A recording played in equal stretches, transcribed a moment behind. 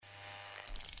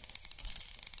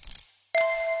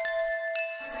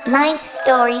Ninth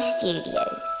Story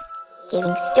Studios,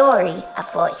 giving story a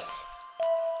voice.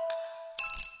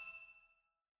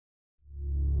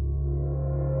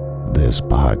 This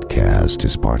podcast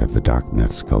is part of the Dark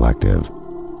Myths Collective.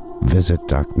 Visit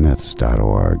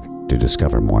darkmyths.org to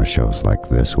discover more shows like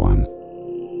this one.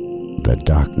 The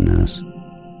darkness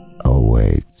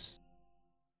awaits.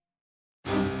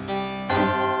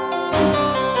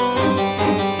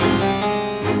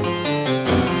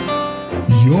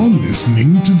 You're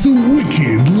listening to The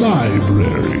Wicked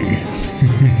Library.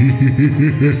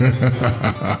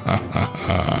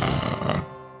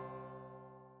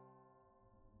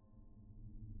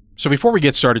 So before we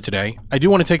get started today, I do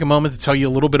want to take a moment to tell you a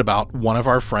little bit about one of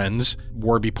our friends,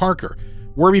 Warby Parker.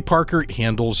 Warby Parker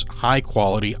handles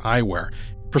high-quality eyewear.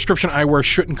 Prescription eyewear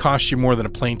shouldn't cost you more than a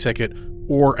plane ticket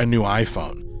or a new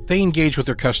iPhone. They engage with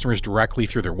their customers directly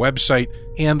through their website,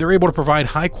 and they're able to provide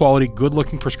high-quality,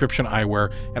 good-looking prescription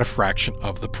eyewear at a fraction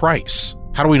of the price.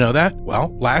 How do we know that?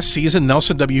 Well, last season,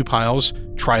 Nelson W. Piles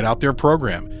tried out their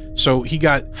program. So he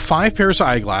got 5 pairs of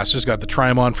eyeglasses, got to try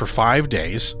them on for 5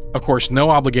 days. Of course, no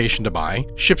obligation to buy,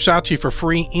 ships out to you for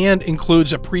free, and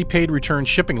includes a prepaid return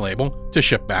shipping label to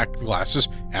ship back the glasses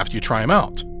after you try them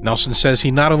out. Nelson says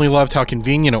he not only loved how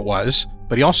convenient it was,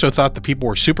 but he also thought the people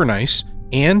were super nice,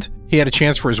 and he had a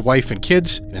chance for his wife and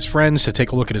kids and his friends to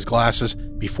take a look at his glasses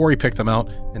before he picked them out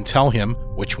and tell him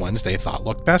which ones they thought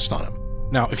looked best on him.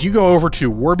 Now, if you go over to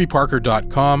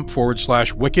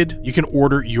warbyparker.com/wicked, you can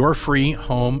order your free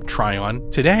home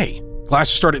try-on today.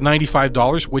 Glasses start at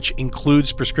 $95, which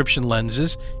includes prescription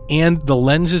lenses, and the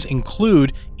lenses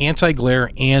include anti-glare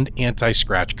and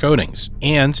anti-scratch coatings.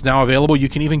 And now available, you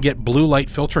can even get blue light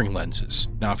filtering lenses.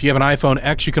 Now, if you have an iPhone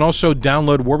X, you can also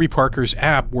download Warby Parker's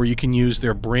app where you can use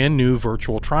their brand new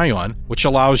virtual try-on, which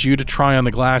allows you to try on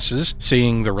the glasses,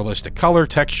 seeing the realistic color,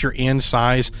 texture, and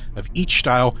size of each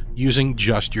style using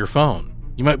just your phone.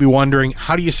 You might be wondering,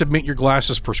 how do you submit your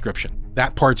glasses prescription?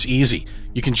 That part's easy.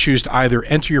 You can choose to either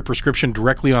enter your prescription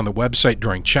directly on the website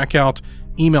during checkout,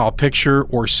 email a picture,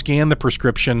 or scan the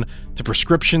prescription to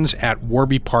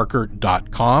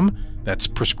prescriptions@warbyparker.com. That's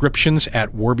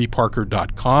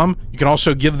prescriptions@warbyparker.com. You can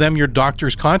also give them your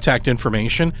doctor's contact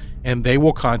information, and they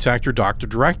will contact your doctor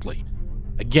directly.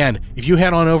 Again, if you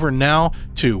head on over now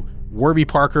to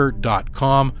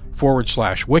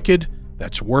warbyparker.com/wicked,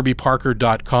 that's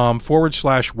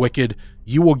warbyparker.com/wicked,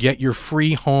 you will get your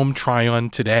free home try-on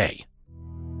today.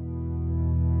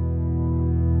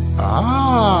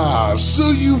 Ah,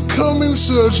 so you've come in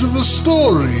search of a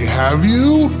story, have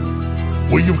you?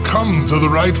 Well, you've come to the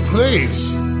right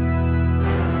place.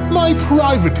 My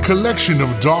private collection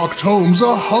of dark tomes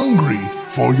are hungry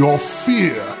for your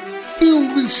fear,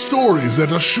 filled with stories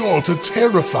that are sure to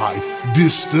terrify,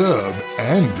 disturb,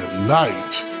 and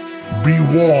delight. Be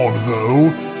warned,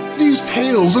 though, these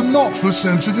tales are not for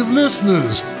sensitive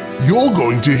listeners. You're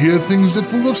going to hear things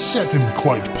that will upset and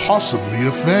quite possibly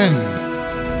offend.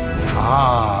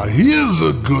 Ah, here's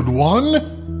a good one.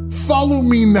 Follow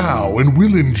me now and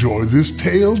we'll enjoy this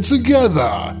tale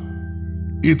together.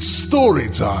 It's story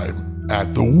time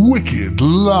at the Wicked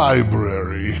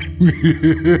Library.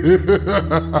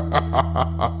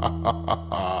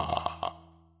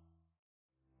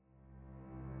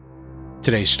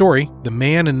 Today's story, The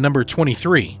Man in Number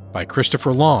 23 by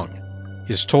Christopher Long,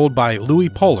 is told by Louie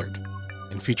Pollard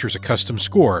and features a custom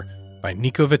score by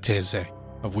Nico Vettese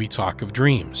of We Talk of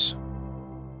Dreams.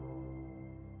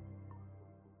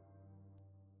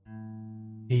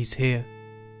 He's here.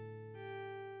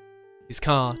 His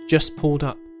car just pulled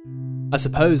up. I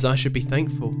suppose I should be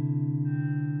thankful.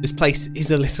 This place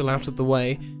is a little out of the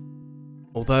way,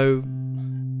 although,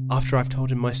 after I've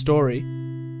told him my story,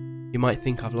 you might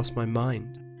think I've lost my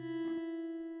mind.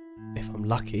 If I'm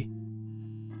lucky.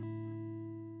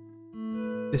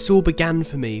 This all began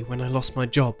for me when I lost my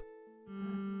job.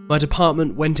 My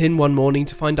department went in one morning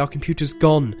to find our computers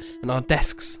gone and our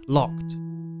desks locked.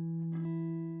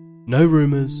 No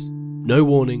rumours, no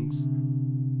warnings,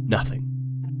 nothing.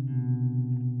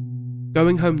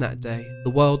 Going home that day, the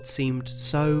world seemed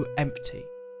so empty.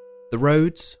 The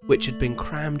roads, which had been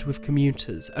crammed with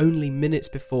commuters only minutes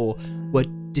before, were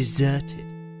deserted.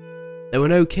 There were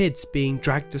no kids being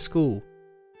dragged to school,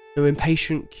 no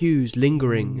impatient queues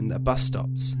lingering in their bus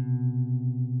stops.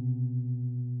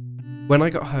 When I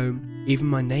got home, even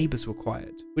my neighbours were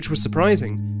quiet, which was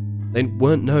surprising. They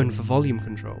weren't known for volume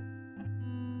control.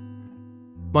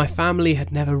 My family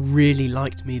had never really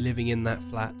liked me living in that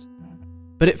flat,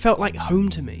 but it felt like home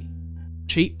to me.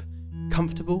 Cheap,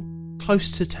 comfortable,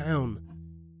 close to town.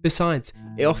 Besides,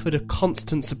 it offered a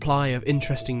constant supply of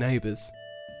interesting neighbours.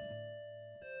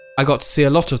 I got to see a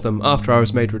lot of them after I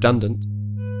was made redundant.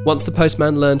 Once the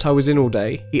postman learnt I was in all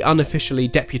day, he unofficially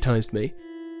deputised me.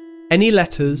 Any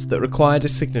letters that required a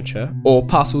signature, or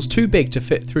parcels too big to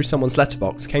fit through someone's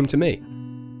letterbox, came to me.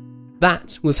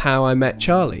 That was how I met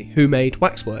Charlie, who made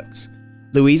Waxworks,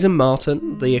 Louise and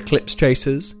Martin, the Eclipse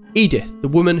Chasers, Edith, the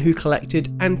woman who collected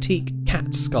antique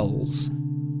cat skulls.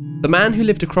 The man who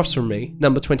lived across from me,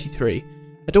 number 23,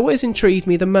 had always intrigued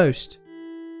me the most.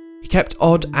 He kept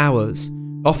odd hours,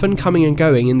 often coming and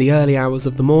going in the early hours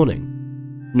of the morning,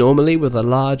 normally with a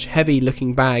large,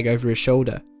 heavy-looking bag over his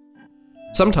shoulder.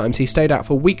 Sometimes he stayed out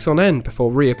for weeks on end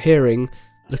before reappearing,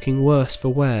 looking worse for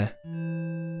wear.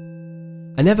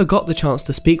 I never got the chance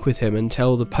to speak with him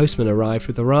until the postman arrived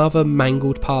with a rather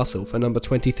mangled parcel for number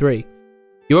 23.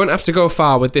 "You won't have to go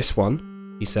far with this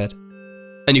one," he said.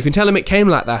 "And you can tell him it came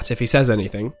like that if he says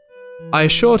anything." I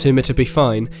assured him it'd be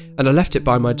fine, and I left it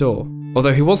by my door.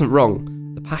 Although he wasn't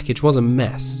wrong, the package was a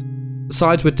mess. The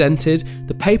sides were dented,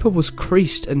 the paper was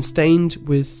creased and stained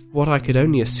with what I could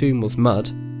only assume was mud.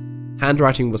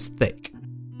 Handwriting was thick,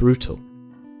 brutal,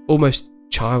 almost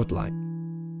childlike.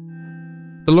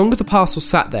 The longer the parcel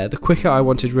sat there, the quicker I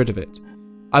wanted rid of it.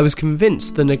 I was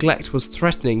convinced the neglect was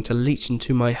threatening to leach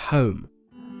into my home.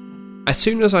 As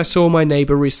soon as I saw my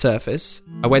neighbour resurface,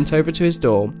 I went over to his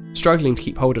door, struggling to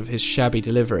keep hold of his shabby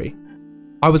delivery.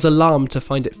 I was alarmed to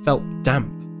find it felt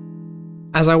damp.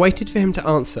 As I waited for him to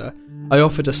answer, I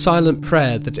offered a silent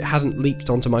prayer that it hadn't leaked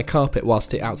onto my carpet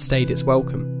whilst it outstayed its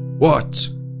welcome. "What?"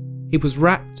 He was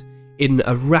wrapped in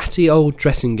a ratty old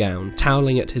dressing gown,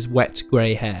 toweling at his wet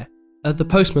grey hair. The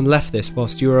postman left this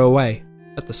whilst you were away.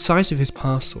 At the sight of his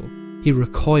parcel, he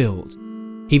recoiled.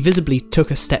 He visibly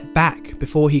took a step back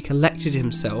before he collected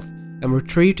himself and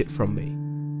retrieved it from me.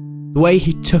 The way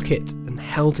he took it and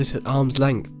held it at arm's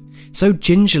length, so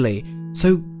gingerly,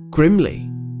 so grimly,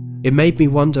 it made me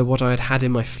wonder what I had had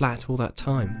in my flat all that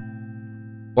time.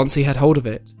 Once he had hold of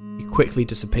it, he quickly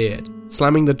disappeared,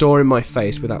 slamming the door in my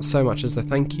face without so much as the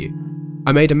thank you.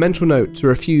 I made a mental note to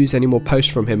refuse any more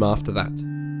posts from him after that.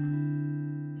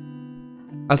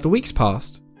 As the weeks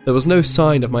passed, there was no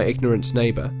sign of my ignorant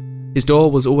neighbour. His door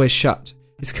was always shut,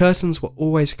 his curtains were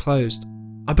always closed.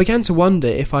 I began to wonder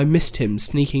if I missed him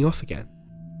sneaking off again.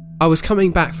 I was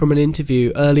coming back from an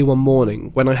interview early one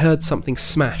morning when I heard something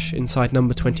smash inside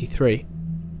number 23.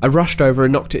 I rushed over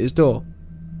and knocked at his door.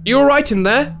 "You alright in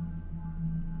there?"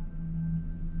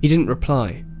 He didn't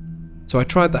reply, so I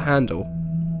tried the handle.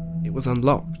 It was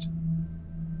unlocked.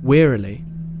 Wearily,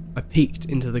 I peeked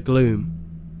into the gloom.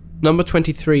 Number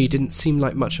 23 didn't seem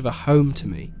like much of a home to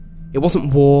me. It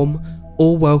wasn't warm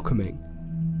or welcoming.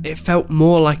 It felt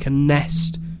more like a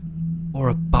nest or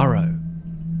a burrow.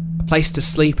 A place to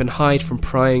sleep and hide from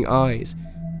prying eyes,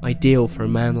 ideal for a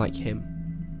man like him.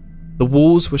 The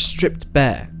walls were stripped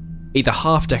bare, either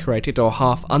half decorated or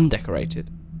half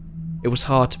undecorated. It was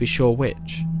hard to be sure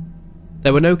which.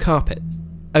 There were no carpets,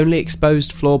 only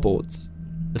exposed floorboards.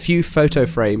 The few photo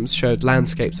frames showed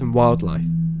landscapes and wildlife.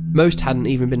 Most hadn't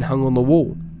even been hung on the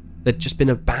wall. They'd just been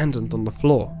abandoned on the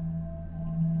floor.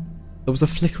 There was a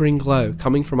flickering glow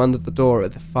coming from under the door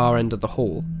at the far end of the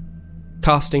hall,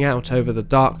 casting out over the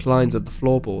dark lines of the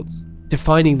floorboards,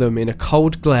 defining them in a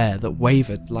cold glare that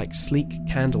wavered like sleek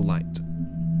candlelight.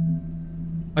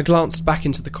 I glanced back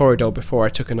into the corridor before I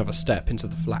took another step into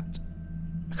the flat.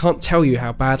 I can't tell you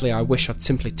how badly I wish I'd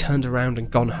simply turned around and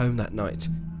gone home that night.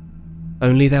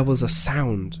 Only there was a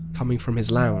sound coming from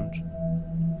his lounge.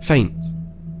 Faint.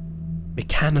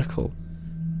 Mechanical.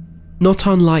 Not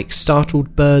unlike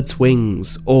startled birds'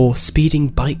 wings or speeding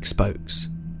bike spokes.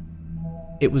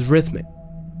 It was rhythmic.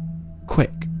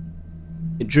 Quick.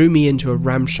 It drew me into a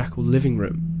ramshackle living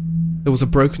room. There was a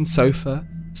broken sofa,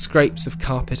 scrapes of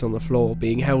carpet on the floor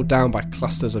being held down by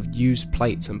clusters of used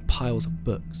plates and piles of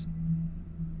books.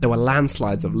 There were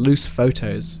landslides of loose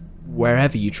photos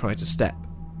wherever you tried to step.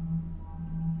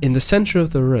 In the centre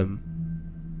of the room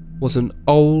was an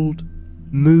old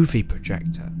movie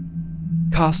projector,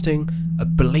 casting a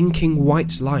blinking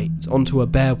white light onto a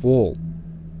bare wall.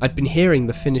 I'd been hearing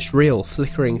the finished reel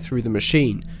flickering through the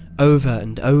machine over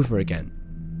and over again,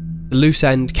 the loose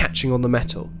end catching on the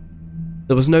metal.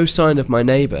 There was no sign of my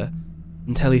neighbour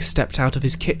until he stepped out of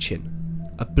his kitchen,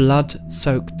 a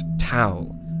blood-soaked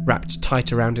towel wrapped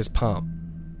tight around his palm.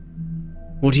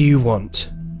 "What do you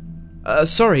want?"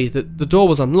 Sorry, the door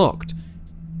was unlocked.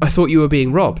 I thought you were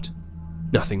being robbed."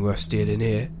 "Nothing worth stealing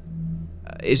here."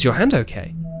 Is your hand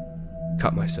okay?"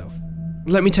 "Cut myself."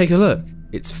 "Let me take a look."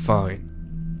 "It's fine."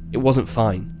 It wasn't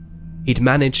fine. He'd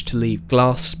managed to leave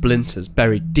glass splinters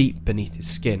buried deep beneath his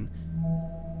skin.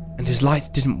 And his light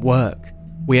didn't work.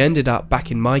 We ended up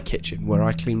back in my kitchen where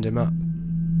I cleaned him up.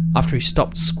 After he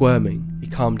stopped squirming, he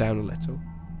calmed down a little.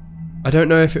 I don't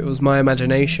know if it was my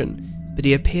imagination, but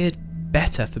he appeared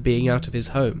better for being out of his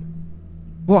home.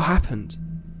 What happened?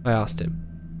 I asked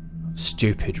him.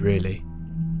 Stupid, really.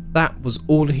 That was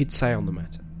all he'd say on the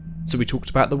matter, so we talked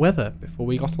about the weather before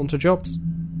we got onto jobs.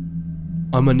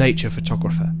 I'm a nature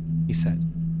photographer, he said,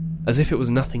 as if it was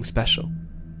nothing special.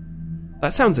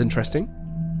 That sounds interesting.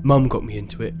 Mum got me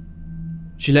into it.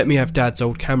 She let me have Dad's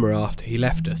old camera after he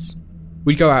left us.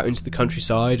 We'd go out into the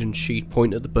countryside and she'd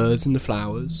point at the birds and the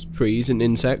flowers, trees and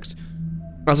insects.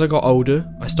 As I got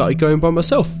older, I started going by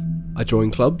myself. I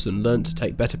joined clubs and learned to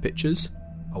take better pictures.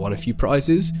 I won a few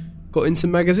prizes, got in some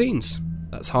magazines.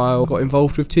 That's how I got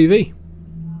involved with TV.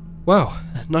 Wow,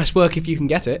 nice work if you can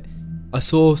get it. I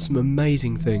saw some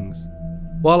amazing things.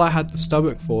 While I had the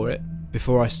stomach for it,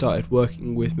 before I started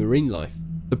working with marine life,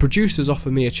 the producers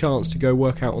offered me a chance to go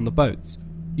work out on the boats,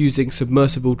 using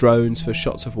submersible drones for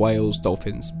shots of whales,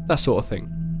 dolphins, that sort of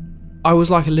thing. I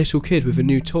was like a little kid with a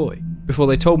new toy, before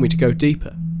they told me to go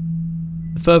deeper.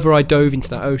 The further I dove into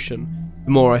that ocean,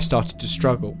 the more I started to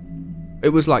struggle. It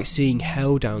was like seeing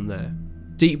hell down there,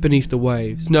 deep beneath the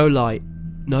waves, no light,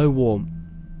 no warmth,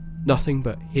 nothing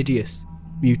but hideous,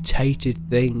 mutated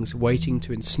things waiting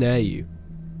to ensnare you,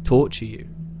 torture you,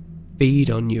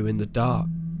 feed on you in the dark.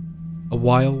 A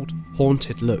wild,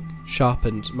 haunted look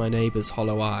sharpened my neighbour's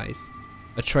hollow eyes.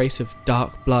 A trace of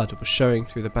dark blood was showing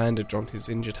through the bandage on his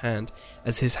injured hand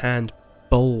as his hand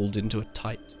bowled into a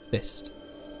tight fist.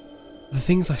 The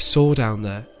things I saw down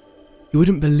there, you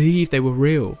wouldn't believe they were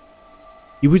real.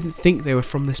 You wouldn't think they were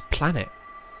from this planet.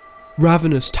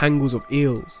 Ravenous tangles of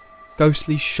eels,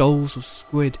 ghostly shoals of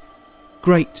squid,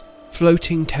 great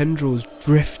floating tendrils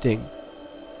drifting,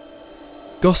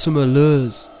 gossamer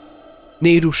lures,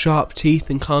 needle-sharp teeth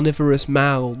and carnivorous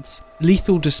mouths,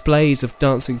 lethal displays of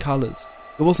dancing colours.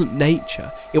 It wasn't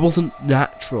nature, it wasn't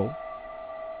natural.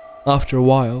 After a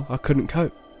while, I couldn't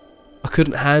cope. I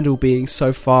couldn't handle being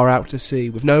so far out to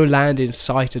sea, with no land in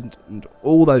sight and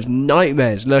all those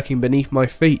nightmares lurking beneath my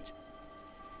feet.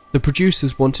 The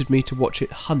producers wanted me to watch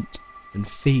it hunt and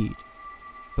feed,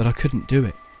 but I couldn't do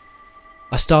it.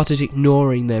 I started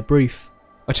ignoring their brief.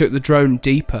 I took the drone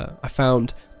deeper. I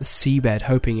found the seabed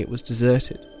hoping it was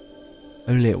deserted.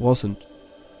 Only it wasn't.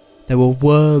 There were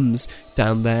worms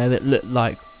down there that looked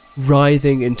like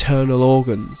writhing internal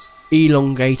organs,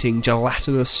 elongating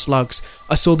gelatinous slugs.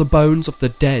 I saw the bones of the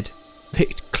dead,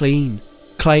 picked clean,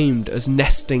 claimed as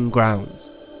nesting grounds,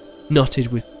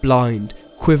 knotted with blind,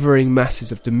 quivering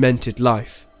masses of demented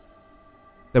life.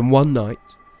 Then one night,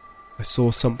 I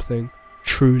saw something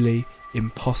truly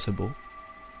impossible.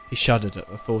 He shuddered at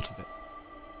the thought of it.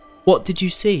 What did you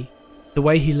see? The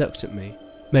way he looked at me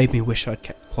made me wish I'd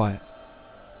kept quiet.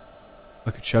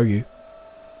 I could show you.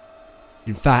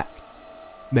 In fact,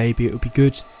 maybe it would be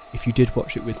good if you did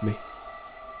watch it with me.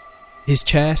 His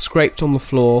chair scraped on the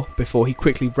floor before he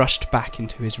quickly rushed back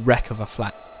into his wreck of a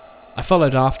flat. I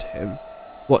followed after him,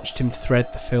 watched him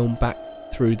thread the film back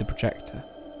through the projector.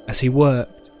 As he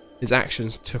worked, his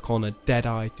actions took on a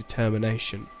dead-eyed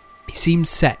determination. He seemed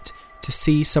set to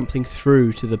see something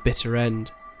through to the bitter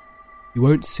end. You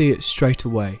won't see it straight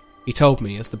away, he told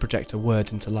me as the projector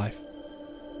whirred into life.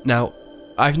 Now,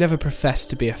 I've never professed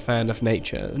to be a fan of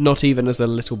nature, not even as a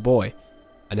little boy.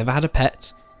 I never had a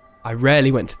pet. I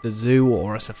rarely went to the zoo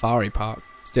or a safari park.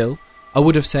 Still, I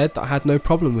would have said that I had no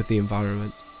problem with the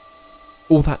environment.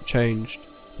 All that changed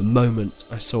the moment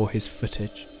I saw his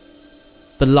footage.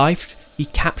 The life he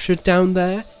captured down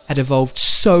there had evolved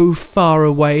so far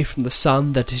away from the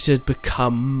sun that it had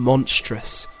become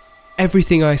monstrous.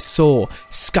 Everything I saw,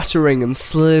 scuttering and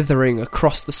slithering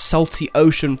across the salty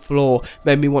ocean floor,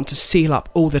 made me want to seal up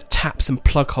all the taps and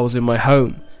plug holes in my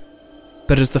home.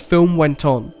 But as the film went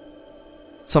on,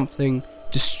 something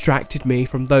distracted me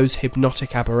from those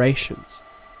hypnotic aberrations.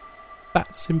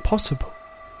 That's impossible.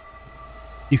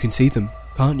 You can see them,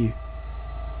 can't you?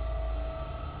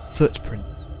 Footprints.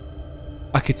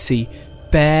 I could see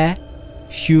bare,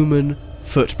 human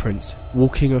footprints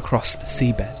walking across the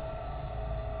seabed.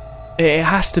 It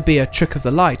has to be a trick of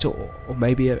the light, or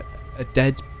maybe a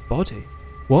dead body.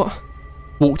 What?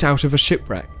 Walked out of a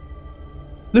shipwreck.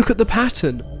 Look at the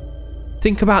pattern.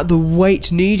 Think about the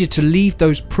weight needed to leave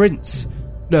those prints.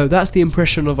 No, that's the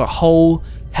impression of a whole,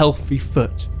 healthy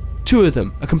foot. 2 of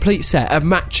them, a complete set, a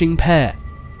matching pair.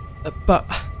 But...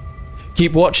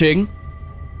 keep watching.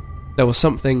 There was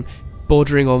something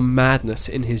bordering on madness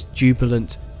in his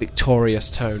jubilant,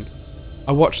 victorious tone.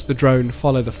 I watched the drone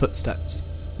follow the footsteps,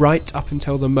 right up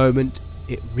until the moment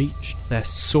it reached their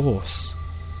source.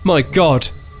 My God!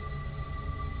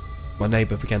 My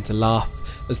neighbour began to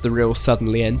laugh as the reel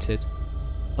suddenly entered,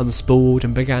 unspooled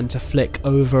and began to flick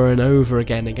over and over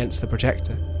again against the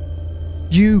projector.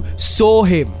 You saw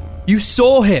him! You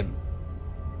saw him!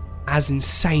 As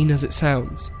insane as it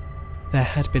sounds, there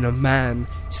had been a man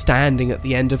standing at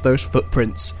the end of those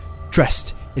footprints,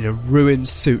 dressed in a ruined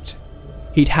suit.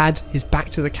 He'd had his back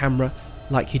to the camera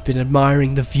like he'd been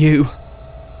admiring the view.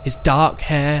 His dark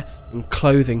hair and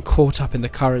clothing caught up in the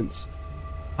currents.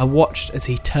 I watched as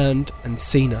he turned and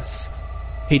seen us.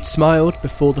 He'd smiled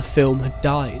before the film had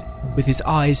died, with his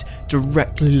eyes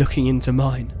directly looking into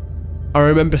mine. I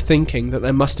remember thinking that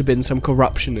there must have been some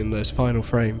corruption in those final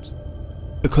frames,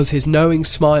 because his knowing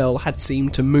smile had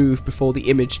seemed to move before the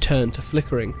image turned to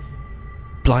flickering,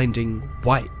 blinding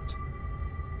white.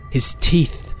 His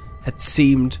teeth had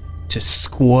seemed to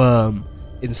squirm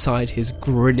inside his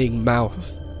grinning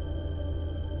mouth.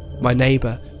 My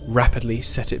neighbour rapidly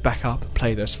set it back up and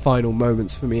played those final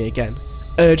moments for me again,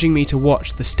 urging me to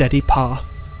watch the steady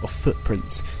path of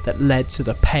footprints that led to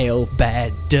the pale,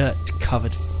 bare,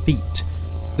 dirt-covered feet,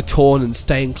 the torn and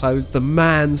stained clothes, the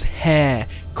man's hair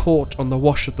caught on the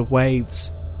wash of the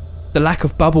waves, the lack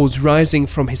of bubbles rising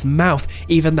from his mouth,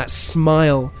 even that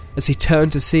smile as he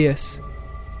turned to see us.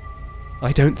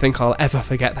 I don't think I'll ever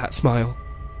forget that smile.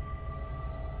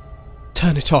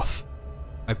 "Turn it off,"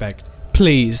 I begged.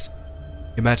 "Please."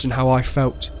 Imagine how I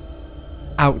felt.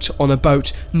 Out on a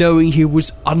boat, knowing he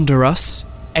was under us,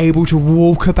 able to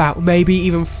walk about, maybe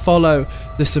even follow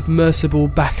the submersible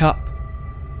back up.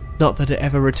 Not that it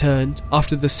ever returned.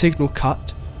 After the signal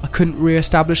cut, I couldn't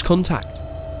re-establish contact.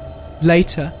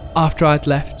 Later, after I'd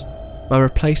left, my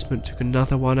replacement took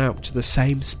another one out to the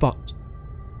same spot.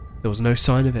 There was no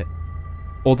sign of it,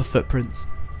 or the footprints.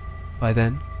 By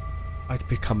then, I'd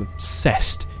become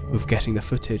obsessed with getting the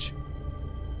footage.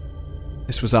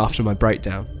 This was after my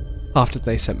breakdown, after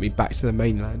they sent me back to the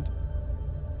mainland.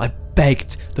 I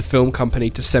begged the film company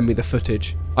to send me the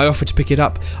footage. I offered to pick it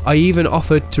up. I even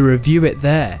offered to review it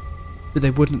there, but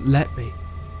they wouldn't let me.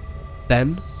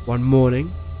 Then, one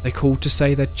morning, they called to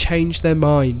say they'd changed their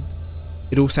mind.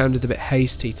 It all sounded a bit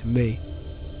hasty to me.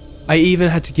 I even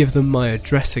had to give them my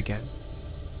address again.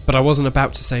 But I wasn't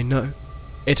about to say no.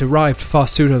 It arrived far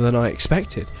sooner than I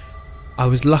expected. I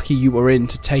was lucky you were in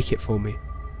to take it for me.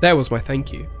 There was my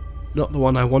thank you, not the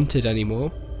one I wanted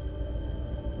anymore.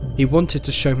 He wanted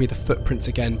to show me the footprints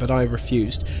again, but I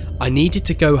refused. I needed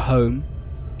to go home,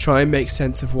 try and make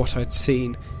sense of what I'd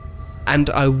seen, and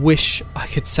I wish I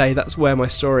could say that's where my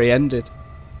story ended.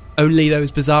 Only those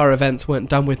bizarre events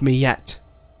weren't done with me yet.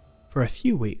 For a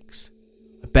few weeks,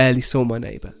 I barely saw my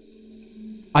neighbour.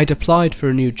 I'd applied for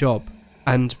a new job,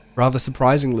 and, rather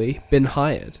surprisingly, been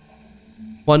hired.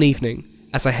 One evening,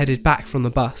 as I headed back from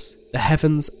the bus, the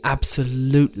heavens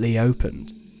absolutely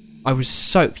opened. I was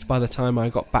soaked by the time I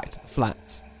got back to the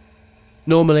flats.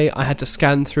 Normally, I had to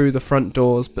scan through the front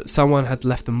doors, but someone had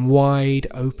left them wide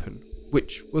open,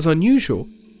 which was unusual.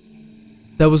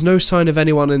 There was no sign of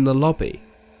anyone in the lobby,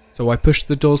 so I pushed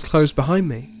the doors closed behind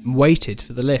me and waited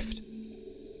for the lift.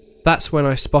 That's when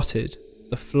I spotted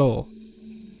the floor.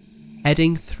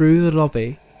 Heading through the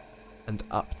lobby and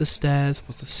up the stairs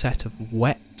was a set of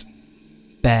wet,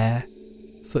 bare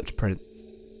footprints.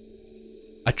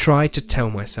 I tried to tell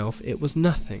myself it was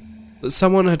nothing, that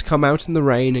someone had come out in the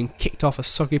rain and kicked off a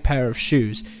soggy pair of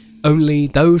shoes, only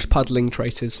those puddling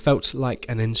traces felt like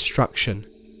an instruction.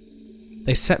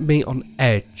 They set me on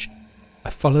edge. I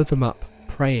followed them up,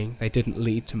 praying they didn't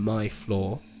lead to my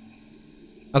floor.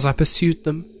 As I pursued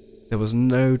them, there was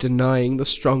no denying the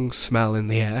strong smell in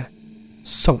the air.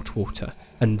 Salt water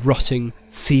and rotting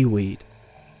seaweed.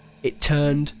 It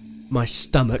turned my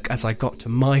stomach as I got to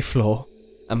my floor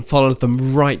and followed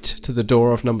them right to the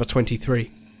door of number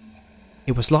 23.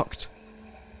 It was locked.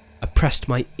 I pressed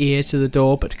my ear to the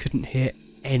door but couldn't hear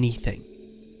anything.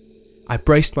 I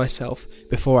braced myself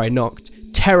before I knocked,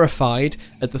 terrified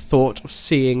at the thought of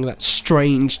seeing that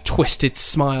strange, twisted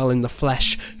smile in the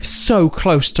flesh so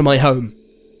close to my home.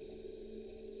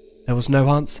 There was no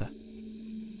answer.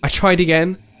 I tried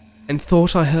again and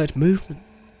thought I heard movement.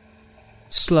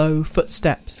 Slow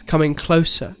footsteps coming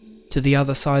closer to the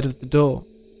other side of the door.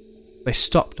 They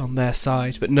stopped on their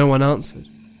side, but no one answered.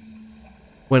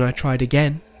 When I tried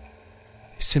again,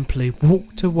 they simply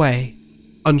walked away,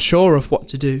 unsure of what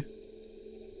to do.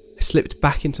 I slipped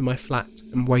back into my flat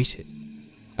and waited.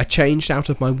 I changed out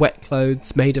of my wet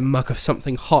clothes, made a mug of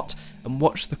something hot, and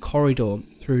watched the corridor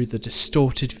through the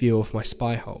distorted view of my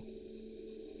spy hole.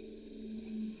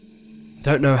 I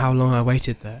don't know how long I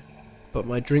waited there, but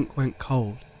my drink went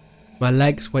cold. My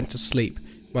legs went to sleep.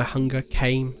 My hunger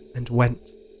came and went.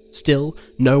 Still,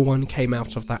 no one came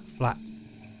out of that flat.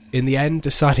 In the end,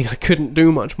 deciding I couldn't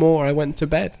do much more, I went to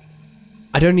bed.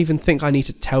 I don't even think I need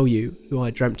to tell you who I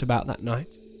dreamt about that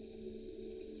night.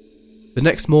 The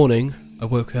next morning, I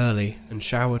woke early and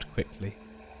showered quickly.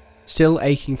 Still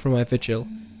aching from my vigil,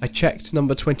 I checked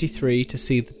number 23 to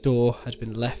see the door had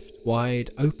been left wide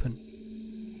open.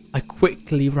 I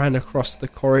quickly ran across the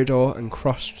corridor and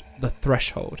crossed the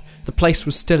threshold. The place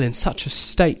was still in such a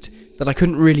state that I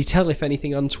couldn't really tell if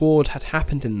anything untoward had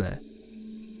happened in there.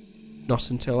 Not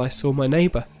until I saw my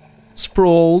neighbour,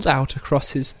 sprawled out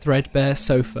across his threadbare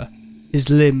sofa, his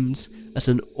limbs as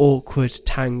an awkward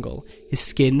tangle, his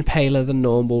skin paler than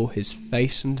normal, his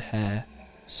face and hair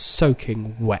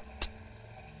soaking wet.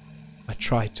 I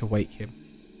tried to wake him.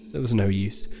 There was no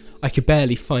use. I could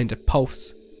barely find a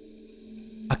pulse.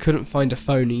 I couldn't find a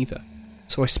phone either,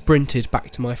 so I sprinted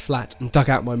back to my flat and dug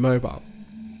out my mobile.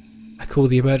 I called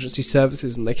the emergency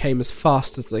services and they came as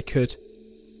fast as they could.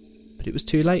 But it was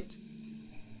too late.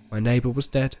 My neighbour was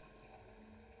dead.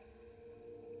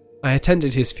 I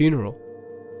attended his funeral.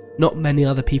 Not many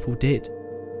other people did.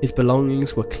 His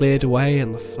belongings were cleared away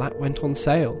and the flat went on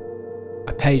sale.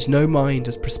 I paid no mind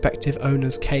as prospective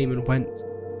owners came and went.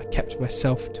 I kept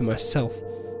myself to myself.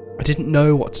 I didn't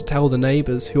know what to tell the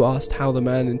neighbours who asked how the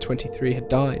man in 23 had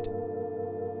died.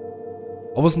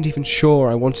 I wasn't even sure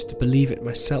I wanted to believe it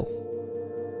myself.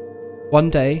 One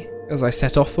day, as I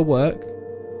set off for work,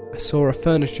 I saw a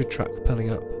furniture truck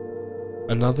pulling up.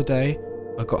 Another day,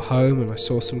 I got home and I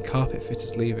saw some carpet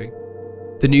fitters leaving.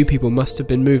 The new people must have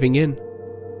been moving in.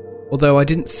 Although I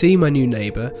didn't see my new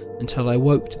neighbour until I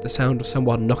woke to the sound of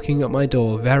someone knocking at my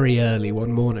door very early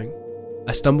one morning.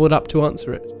 I stumbled up to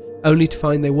answer it, only to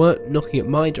find they weren't knocking at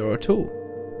my door at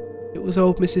all. It was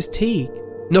old Mrs. Teague,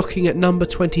 knocking at number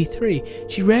 23.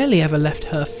 She rarely ever left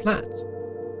her flat.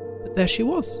 But there she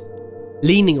was,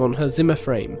 leaning on her Zimmer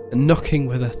frame and knocking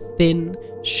with a thin,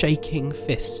 shaking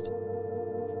fist.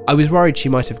 I was worried she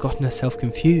might have gotten herself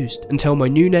confused until my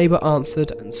new neighbour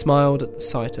answered and smiled at the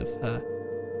sight of her.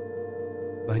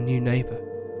 My new neighbour.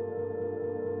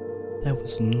 There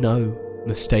was no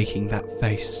mistaking that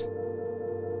face.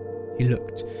 He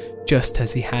looked just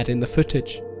as he had in the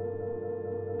footage.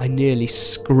 I nearly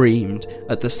screamed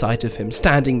at the sight of him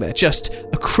standing there just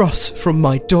across from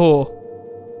my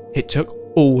door. It took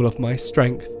all of my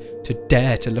strength to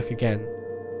dare to look again.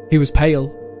 He was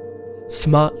pale,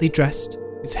 smartly dressed,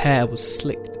 his hair was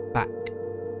slicked back,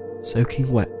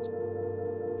 soaking wet.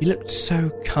 He looked so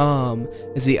calm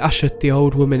as he ushered the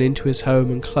old woman into his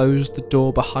home and closed the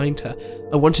door behind her.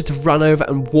 I wanted to run over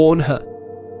and warn her.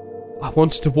 I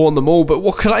wanted to warn them all, but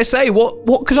what could I say?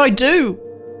 What could I do?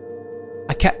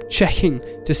 I kept checking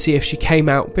to see if she came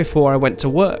out before I went to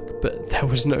work, but there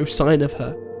was no sign of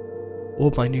her,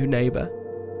 or my new neighbour.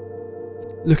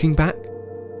 Looking back,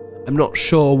 I'm not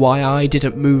sure why I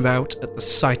didn't move out at the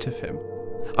sight of him.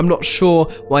 I'm not sure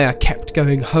why I kept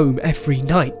going home every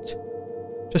night.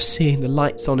 Just seeing the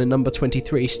lights on in number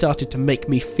 23 started to make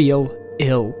me feel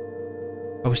ill.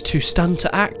 I was too stunned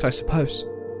to act, I suppose.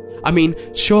 I mean,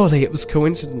 surely it was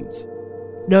coincidence.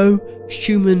 No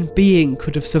human being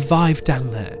could have survived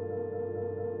down there.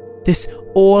 This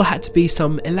all had to be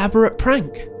some elaborate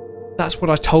prank. That's what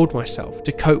I told myself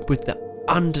to cope with the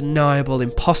undeniable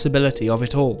impossibility of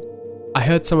it all. I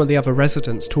heard some of the other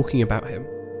residents talking about him.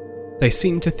 They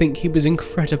seemed to think he was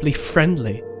incredibly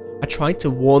friendly. I tried to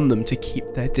warn them to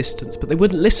keep their distance, but they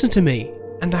wouldn't listen to me,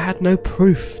 and I had no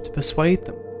proof to persuade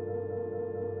them.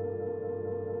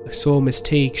 I saw Miss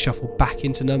Teague shuffle back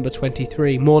into number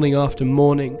 23 morning after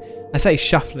morning. I say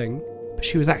shuffling, but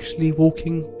she was actually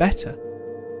walking better.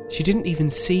 She didn't even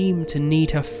seem to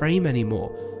need her frame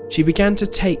anymore. She began to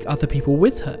take other people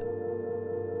with her.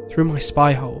 Through my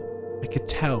spy hole, I could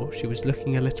tell she was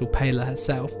looking a little paler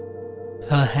herself.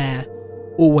 Her hair,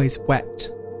 always wet.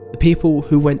 The people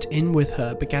who went in with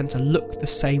her began to look the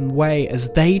same way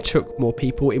as they took more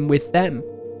people in with them.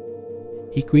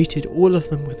 He greeted all of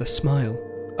them with a smile.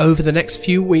 Over the next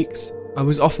few weeks, I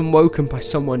was often woken by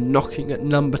someone knocking at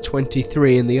number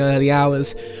 23 in the early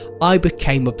hours. I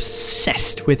became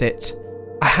obsessed with it.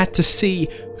 I had to see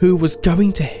who was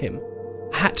going to him.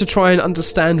 I had to try and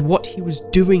understand what he was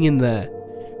doing in there.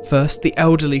 First, the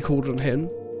elderly called on him.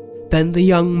 Then the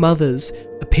young mothers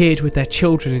appeared with their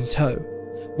children in tow.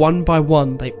 One by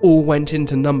one, they all went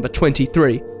into number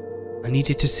 23. I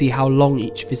needed to see how long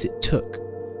each visit took,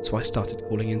 so I started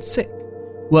calling in sick.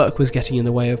 Work was getting in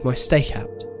the way of my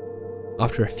stakeout.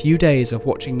 After a few days of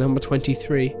watching number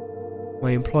 23,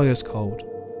 my employers called.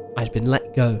 I'd been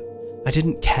let go. I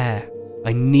didn't care.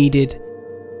 I needed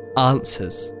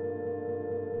answers.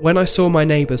 When I saw my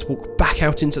neighbours walk back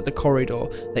out into the corridor,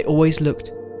 they always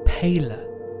looked paler,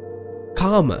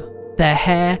 calmer, their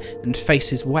hair and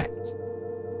faces wet.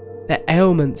 Their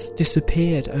ailments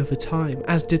disappeared over time,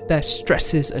 as did their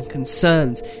stresses and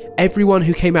concerns. Everyone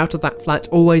who came out of that flat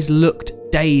always looked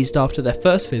dazed after their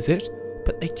first visit,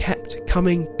 but they kept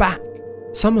coming back.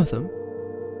 Some of them,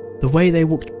 the way they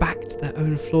walked back to their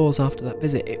own floors after that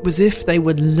visit, it was as if they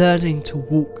were learning to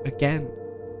walk again.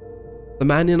 The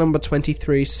man in number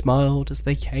 23 smiled as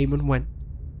they came and went.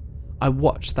 I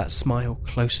watched that smile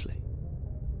closely.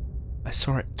 I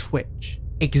saw it twitch,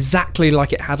 exactly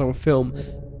like it had on film,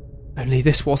 only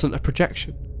this wasn't a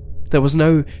projection. There was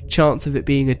no chance of it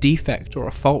being a defect or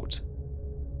a fault.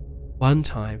 One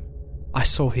time, I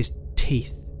saw his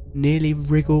teeth nearly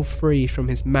wriggle free from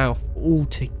his mouth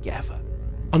altogether,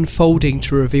 unfolding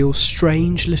to reveal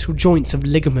strange little joints of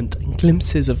ligament and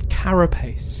glimpses of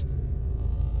carapace.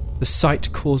 The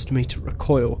sight caused me to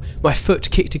recoil. My foot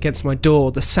kicked against my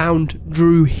door. The sound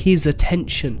drew his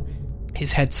attention.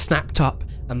 His head snapped up,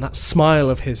 and that smile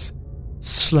of his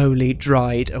slowly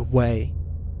dried away.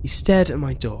 He stared at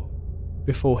my door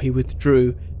before he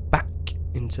withdrew back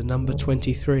into number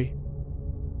 23.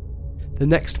 The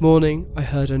next morning, I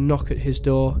heard a knock at his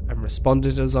door and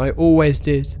responded as I always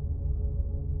did.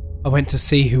 I went to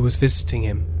see who was visiting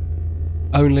him.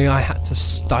 Only I had to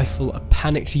stifle a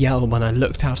panicked yell when I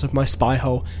looked out of my spy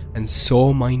hole and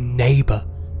saw my neighbour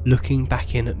looking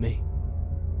back in at me.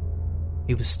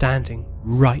 He was standing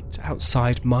right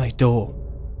outside my door.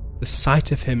 The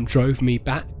sight of him drove me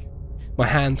back. My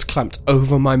hands clamped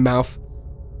over my mouth.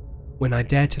 When I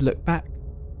dared to look back,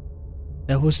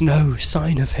 there was no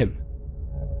sign of him.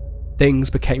 Things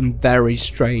became very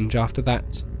strange after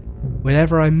that.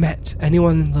 Whenever I met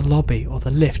anyone in the lobby or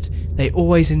the lift, they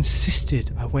always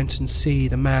insisted I went and see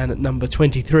the man at number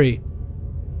 23.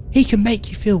 "He can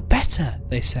make you feel better,"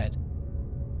 they said.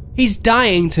 "He's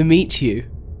dying to meet you."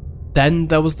 Then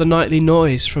there was the nightly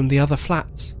noise from the other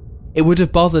flats. It would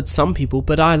have bothered some people,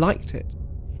 but I liked it.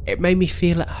 It made me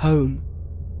feel at home.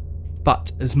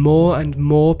 But as more and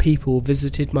more people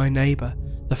visited my neighbour,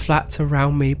 the flats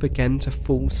around me began to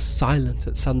fall silent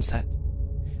at sunset.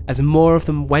 As more of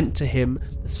them went to him,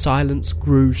 the silence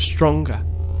grew stronger.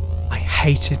 I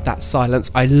hated that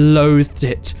silence. I loathed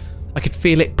it. I could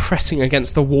feel it pressing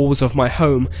against the walls of my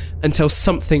home until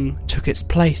something took its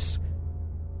place.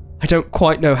 I don't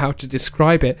quite know how to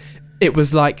describe it. It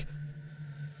was like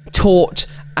taut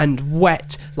and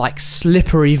wet, like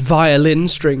slippery violin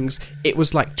strings. It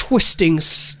was like twisting,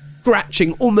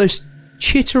 scratching, almost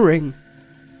chittering.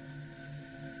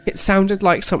 It sounded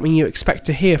like something you expect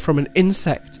to hear from an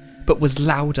insect, but was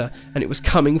louder, and it was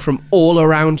coming from all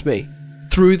around me,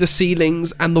 through the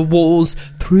ceilings and the walls,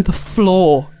 through the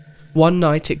floor. One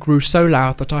night it grew so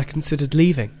loud that I considered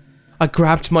leaving. I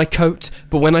grabbed my coat,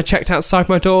 but when I checked outside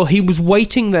my door, he was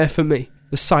waiting there for me.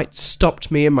 The sight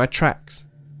stopped me in my tracks.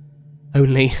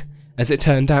 Only, as it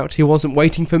turned out, he wasn't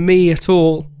waiting for me at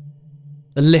all.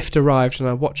 The lift arrived and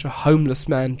I watched a homeless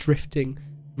man drifting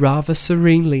rather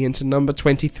serenely into number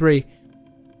 23.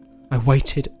 I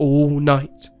waited all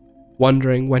night,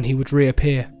 wondering when he would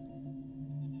reappear.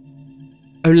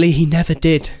 Only he never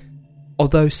did,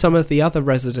 although some of the other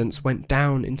residents went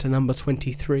down into number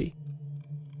 23.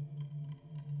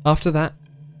 After that,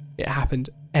 it happened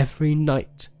every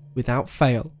night without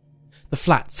fail. The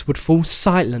flats would fall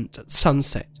silent at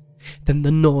sunset, then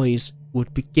the noise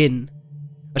would begin.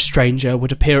 A stranger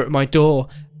would appear at my door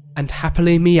and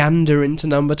happily meander into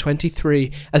number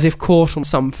 23 as if caught on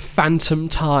some phantom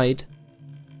tide.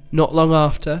 Not long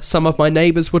after, some of my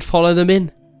neighbours would follow them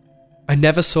in. I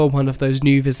never saw one of those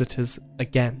new visitors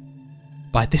again.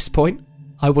 By this point,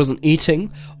 I wasn't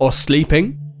eating or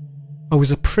sleeping. I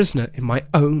was a prisoner in my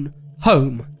own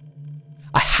home.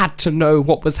 I had to know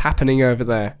what was happening over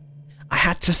there. I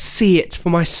had to see it for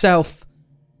myself.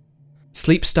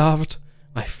 Sleep-starved,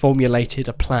 I formulated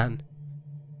a plan.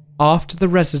 After the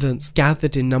residents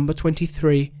gathered in number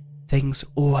 23, things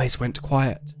always went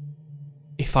quiet.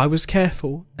 If I was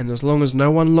careful, and as long as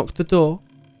no one locked the door,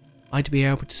 I'd be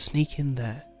able to sneak in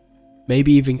there,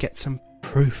 maybe even get some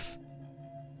proof.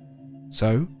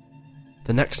 So,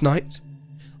 the next night,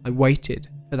 I waited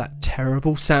for that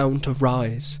terrible sound to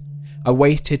rise. I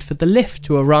waited for the lift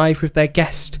to arrive with their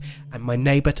guest and my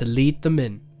neighbour to lead them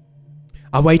in.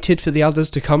 I waited for the others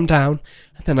to come down,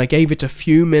 and then I gave it a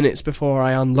few minutes before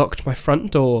I unlocked my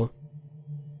front door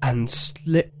and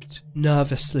slipped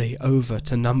nervously over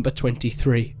to number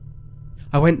 23.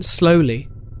 I went slowly,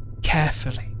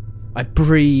 carefully. I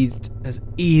breathed as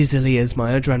easily as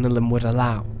my adrenaline would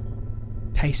allow,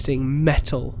 tasting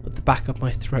metal at the back of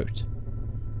my throat.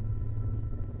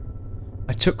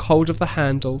 I took hold of the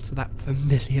handle to that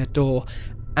familiar door,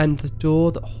 and the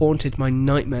door that haunted my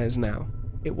nightmares now.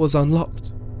 It was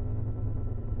unlocked.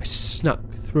 I snuck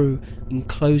through and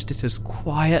closed it as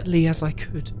quietly as I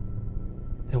could.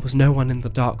 There was no one in the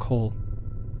dark hall.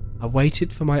 I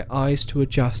waited for my eyes to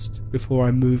adjust before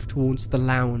I moved towards the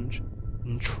lounge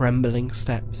in trembling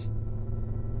steps.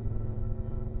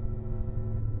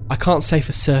 I can't say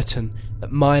for certain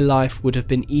that my life would have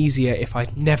been easier if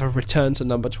I'd never returned to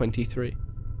number 23.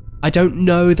 I don't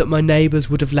know that my neighbours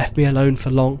would have left me alone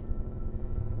for long.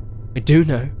 I do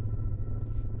know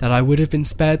that I would have been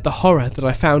spared the horror that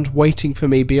I found waiting for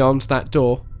me beyond that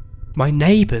door. My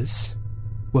neighbours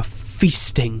were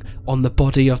feasting on the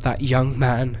body of that young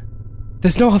man.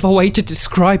 There's no other way to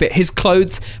describe it. His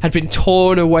clothes had been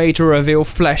torn away to reveal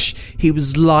flesh. He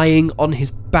was lying on his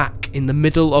back in the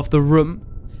middle of the room,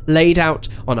 laid out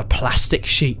on a plastic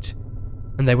sheet,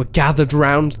 and they were gathered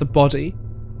round the body.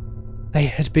 They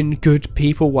had been good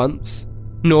people once,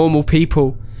 normal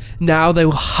people. Now they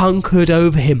were hunkered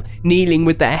over him, kneeling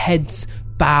with their heads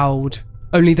bowed.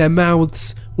 Only their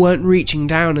mouths weren't reaching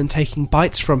down and taking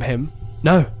bites from him.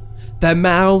 No, their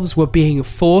mouths were being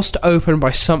forced open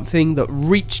by something that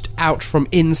reached out from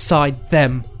inside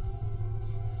them.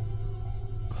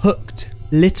 Hooked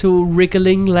little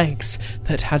wriggling legs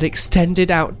that had extended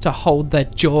out to hold their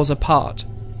jaws apart.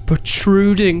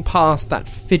 Protruding past that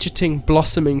fidgeting,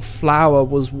 blossoming flower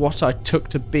was what I took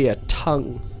to be a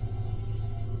tongue.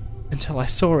 Until I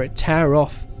saw it tear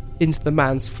off into the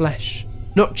man's flesh.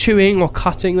 Not chewing or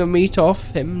cutting the meat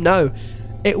off him, no.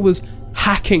 It was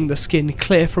hacking the skin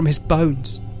clear from his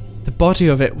bones. The body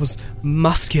of it was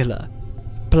muscular,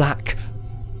 black,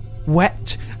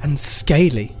 wet and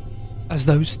scaly. As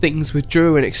those things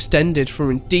withdrew and extended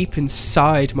from deep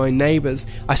inside my neighbours,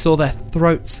 I saw their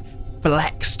throats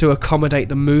flex to accommodate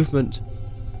the movement.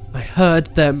 I heard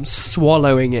them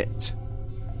swallowing it.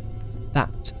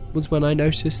 That was when I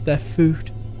noticed their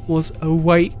food was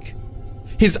awake.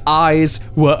 His eyes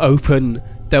were open.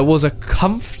 There was a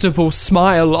comfortable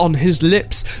smile on his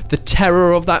lips. The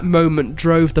terror of that moment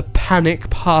drove the panic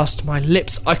past my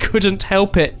lips. I couldn't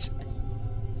help it.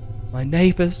 My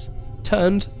neighbours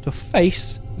turned to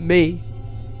face me.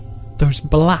 Those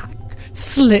black,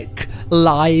 slick,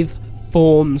 lithe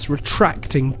forms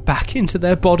retracting back into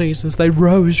their bodies as they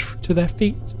rose to their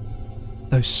feet.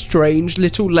 Those strange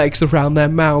little legs around their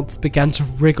mouths began to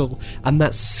wriggle, and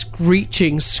that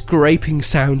screeching, scraping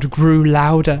sound grew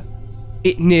louder.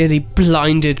 It nearly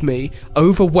blinded me,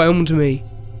 overwhelmed me,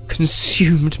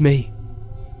 consumed me.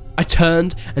 I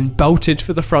turned and bolted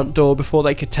for the front door before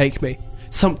they could take me.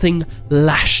 Something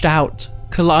lashed out,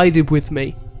 collided with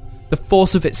me. The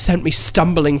force of it sent me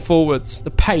stumbling forwards.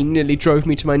 The pain nearly drove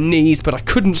me to my knees, but I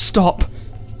couldn't stop.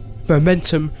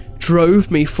 Momentum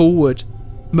drove me forward.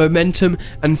 Momentum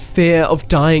and fear of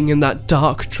dying in that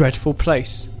dark, dreadful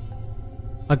place.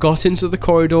 I got into the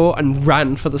corridor and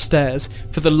ran for the stairs,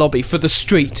 for the lobby, for the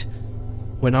street.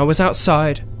 When I was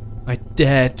outside, I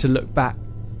dared to look back.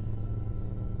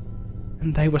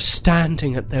 And they were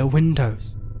standing at their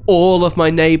windows. All of my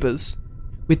neighbours,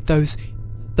 with those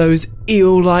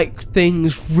eel-like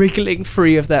things wriggling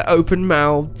free of their open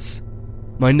mouths.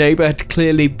 My neighbour had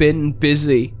clearly been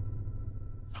busy.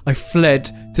 I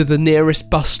fled to the nearest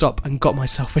bus stop and got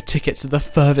myself a ticket to the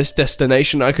furthest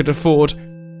destination I could afford.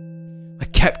 I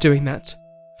kept doing that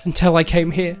until I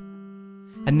came here.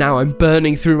 And now I'm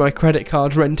burning through my credit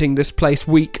card renting this place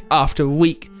week after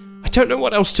week. I don't know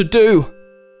what else to do.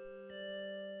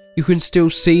 You can still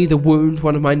see the wound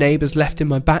one of my neighbours left in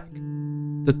my back.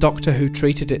 The doctor who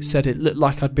treated it said it looked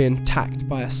like I'd been attacked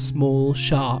by a small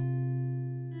shark.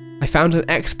 I found an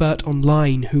expert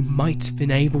online who might have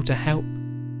been able to help.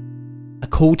 I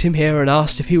called him here and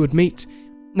asked if he would meet.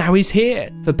 Now he's here,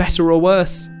 for better or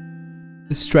worse.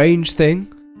 The strange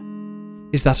thing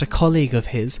is that a colleague of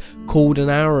his called an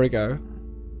hour ago.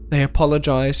 They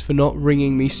apologised for not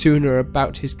ringing me sooner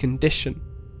about his condition.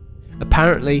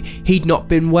 Apparently, he'd not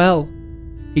been well.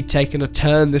 He'd taken a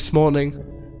turn this morning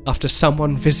after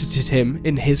someone visited him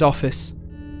in his office.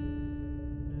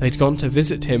 They'd gone to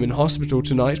visit him in hospital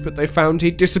tonight, but they found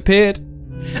he'd disappeared.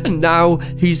 And now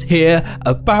he's here,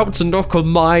 about to knock on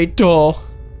my door.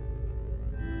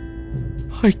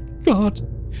 My God,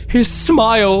 his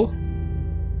smile!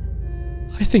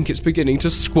 I think it's beginning to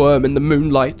squirm in the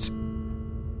moonlight.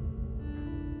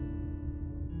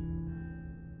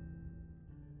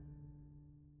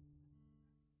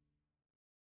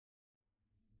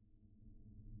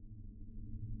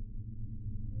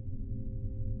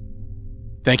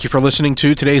 Thank you for listening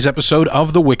to today's episode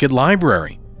of The Wicked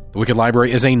Library. The Wicked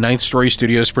Library is a Ninth Story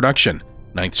Studios production,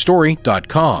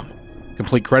 ninthstory.com.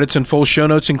 Complete credits and full show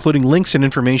notes, including links and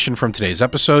information from today's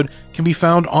episode, can be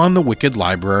found on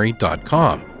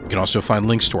thewickedlibrary.com. You can also find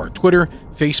links to our Twitter,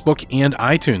 Facebook, and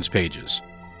iTunes pages.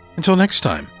 Until next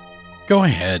time, go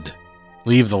ahead,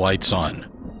 leave the lights on.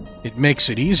 It makes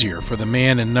it easier for the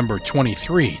man in number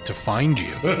 23 to find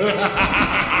you.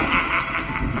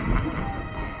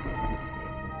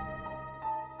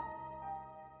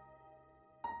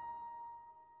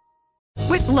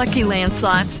 With Lucky Land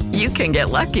Slots, you can get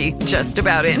lucky just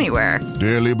about anywhere.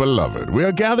 Dearly beloved, we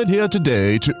are gathered here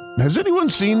today to... Has anyone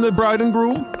seen the bride and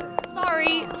groom?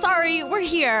 Sorry, we're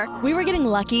here. We were getting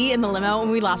lucky in the limo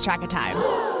and we lost track of time.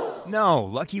 No,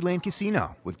 Lucky Land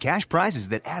Casino, with cash prizes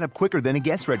that add up quicker than a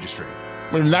guest registry.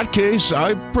 In that case,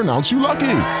 I pronounce you lucky.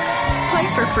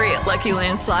 Play for free at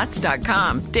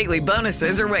LuckyLandSlots.com. Daily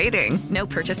bonuses are waiting. No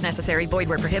purchase necessary. Void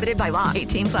where prohibited by law.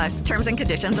 18+. Terms and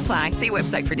conditions apply. See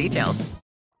website for details.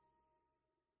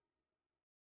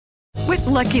 With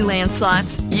Lucky Land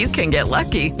Slots, you can get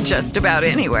lucky just about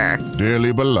anywhere.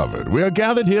 Dearly beloved, we are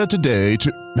gathered here today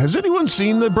to... Has anyone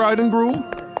seen the bride and groom?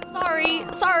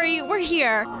 Sorry, we're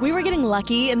here. We were getting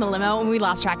lucky in the limo and we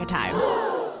lost track of time.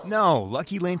 No,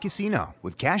 Lucky Land Casino,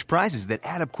 with cash prizes that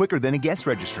add up quicker than a guest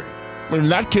registry. In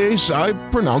that case, I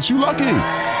pronounce you lucky.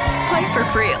 Play for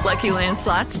free at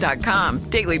LuckyLandSlots.com.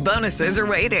 Daily bonuses are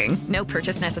waiting. No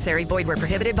purchase necessary. Void where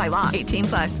prohibited by law.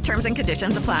 18+. Terms and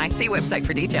conditions apply. See website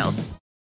for details.